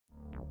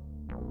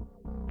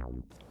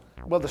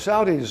Well, the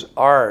Saudis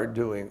are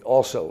doing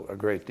also a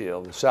great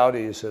deal. The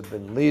Saudis have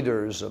been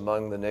leaders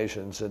among the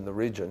nations in the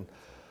region.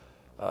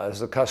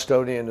 As the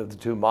custodian of the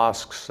two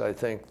mosques, I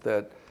think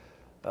that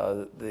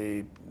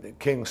the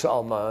King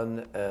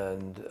Salman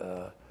and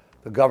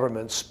the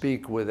government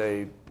speak with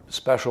a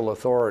special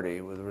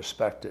authority with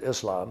respect to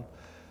Islam.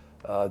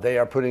 They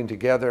are putting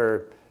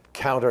together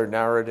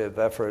counter-narrative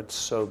efforts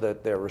so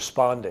that they're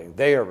responding.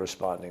 They are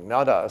responding,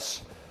 not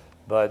us,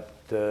 but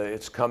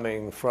it's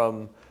coming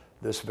from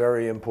this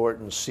very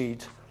important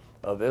seat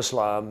of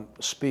Islam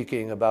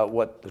speaking about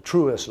what the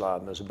true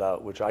Islam is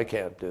about, which I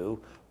can't do,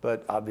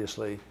 but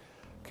obviously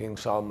King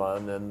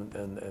Salman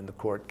and the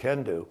court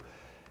can do.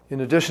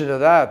 In addition to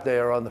that, they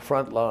are on the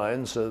front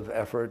lines of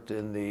effort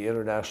in the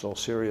International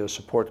Syria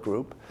Support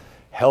Group,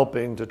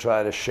 helping to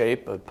try to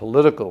shape a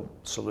political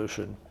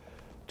solution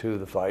to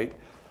the fight.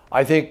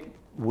 I think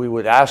we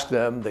would ask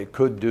them, they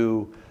could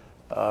do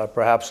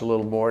perhaps a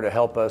little more to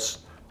help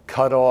us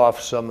cut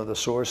off some of the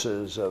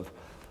sources of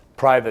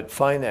private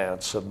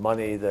finance of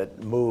money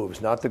that moves,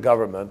 not the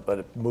government, but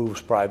it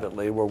moves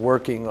privately. We're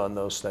working on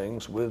those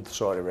things with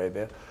Saudi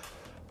Arabia.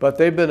 But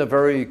they've been a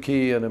very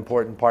key and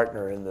important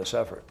partner in this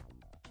effort.